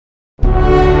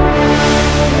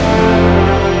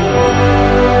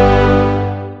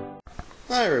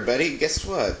everybody, guess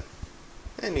what?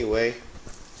 Anyway,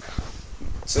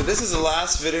 so this is the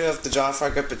last video of the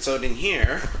Jawfrog episode in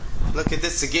here. Look at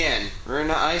this again. We're in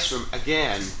the ice room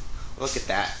again. Look at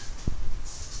that.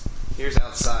 Here's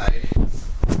outside.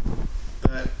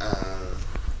 But,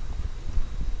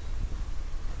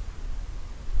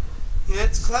 yeah,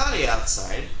 it's cloudy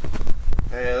outside.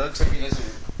 It looks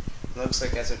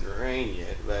like it hasn't rained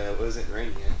yet, but it wasn't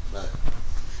rain yet. But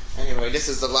anyway, this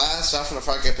is the last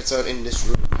Jawfrog episode in this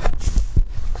room.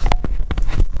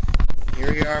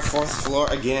 Here we are, 4th floor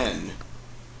again.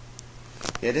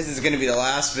 Yeah, this is gonna be the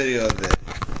last video of it,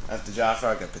 of the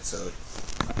Jawfrog episode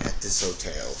at this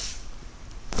hotel.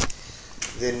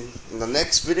 Then the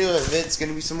next video of it's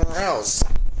gonna be somewhere else.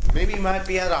 Maybe it might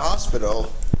be at a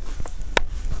hospital.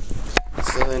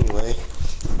 So anyway,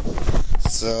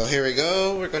 so here we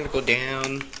go. We're gonna go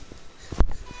down.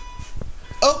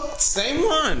 Oh, same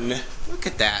one. Look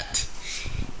at that.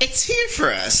 It's here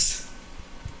for us.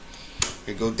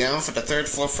 We go down for the 3rd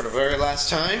floor for the very last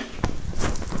time.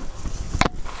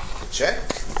 Check.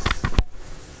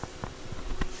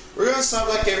 We're gonna stop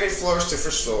like every floor to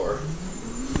first floor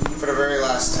for the very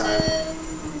last time.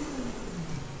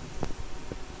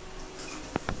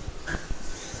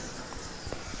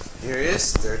 Here it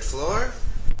is, 3rd floor.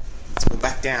 Let's go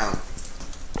back down.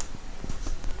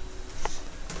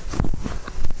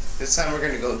 This time we're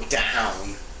gonna go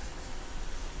down.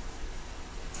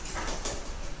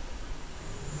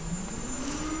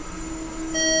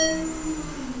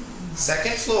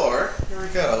 Second floor, here we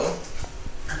go.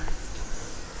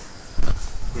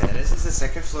 Yeah, this is the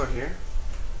 2nd floor here.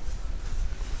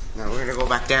 Now we're gonna go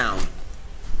back down.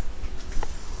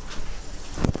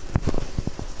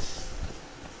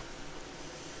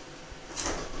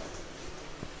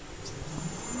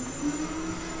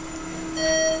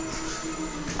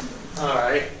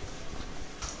 Alright.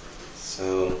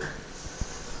 So,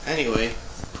 anyway,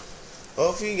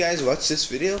 hope you guys watch this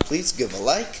video. Please give a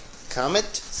like,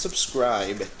 comment,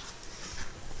 subscribe.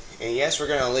 And yes, we're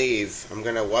gonna leave. I'm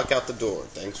gonna walk out the door.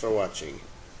 Thanks for watching.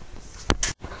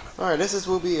 Alright, this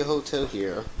will be a hotel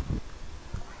here.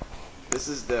 This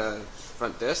is the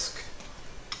front desk.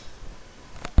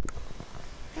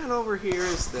 And over here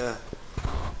is the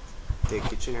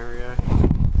kitchen area.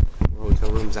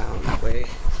 Hotel room's out that way.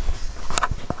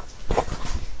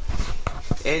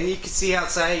 And you can see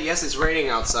outside, yes, it's raining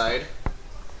outside.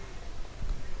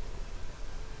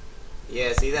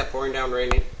 Yeah, see that pouring down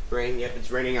rain? Yep,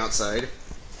 it's raining outside.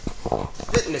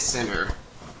 Fitness center.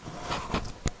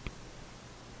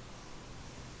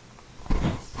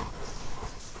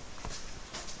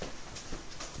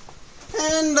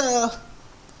 And,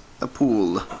 a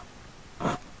pool.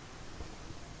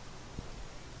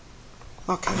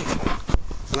 Okay.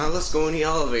 Now let's go in the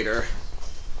elevator.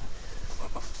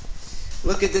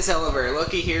 Look at this elevator.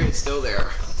 Looky here, it's still there.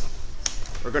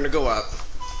 We're gonna go up.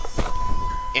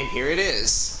 And here it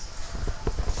is.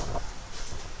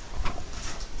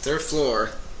 3rd floor.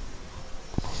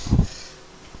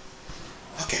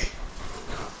 Okay.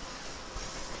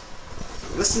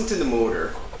 Listen to the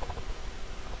motor.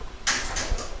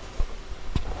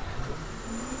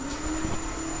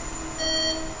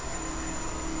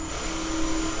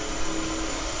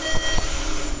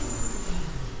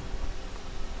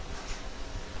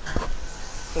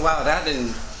 Wow, that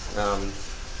didn't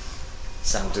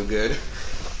sound too good.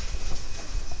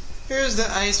 Here's the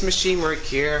ice machine right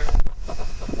here.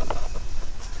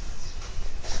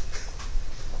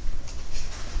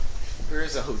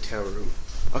 Here's a hotel room.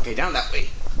 Okay, down that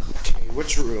way. Okay,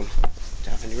 which room?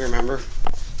 Daphne, do you remember?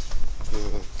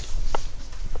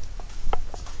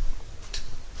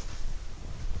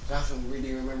 Daphne, do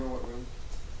you remember what room?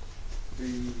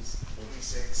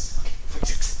 46. Okay,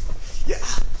 46. Yeah.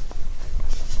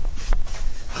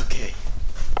 Okay.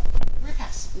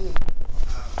 This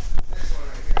one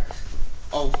right here.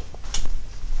 Oh.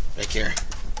 Right here.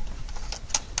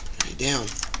 Right down.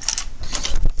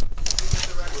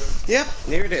 Yep,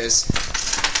 there it is.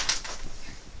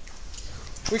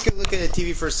 We can look at the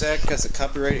TV for a sec because of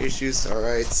copyright issues.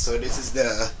 Alright, so this is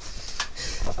the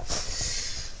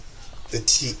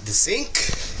sink.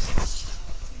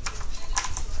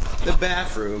 The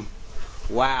bathroom.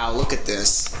 Wow, look at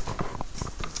this.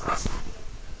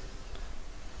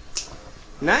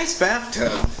 Nice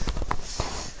bathtub.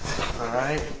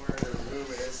 Alright.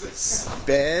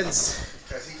 Beds.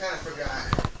 Because he kind of forgot.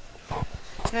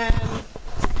 And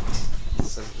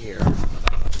some here.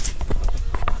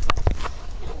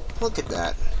 Look at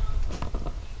that.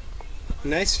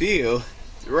 Nice view.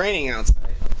 It's raining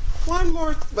outside. One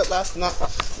more, but not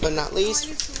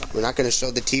least, we're not going to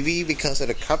show the TV because of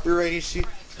the copyright issue.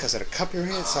 because of the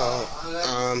copyright. So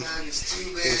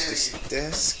here's this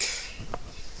desk,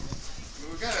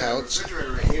 couch,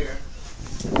 right here.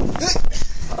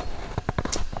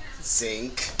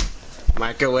 sink,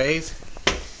 microwave,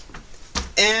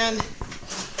 and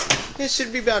it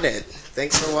should be about it.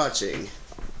 Thanks for watching.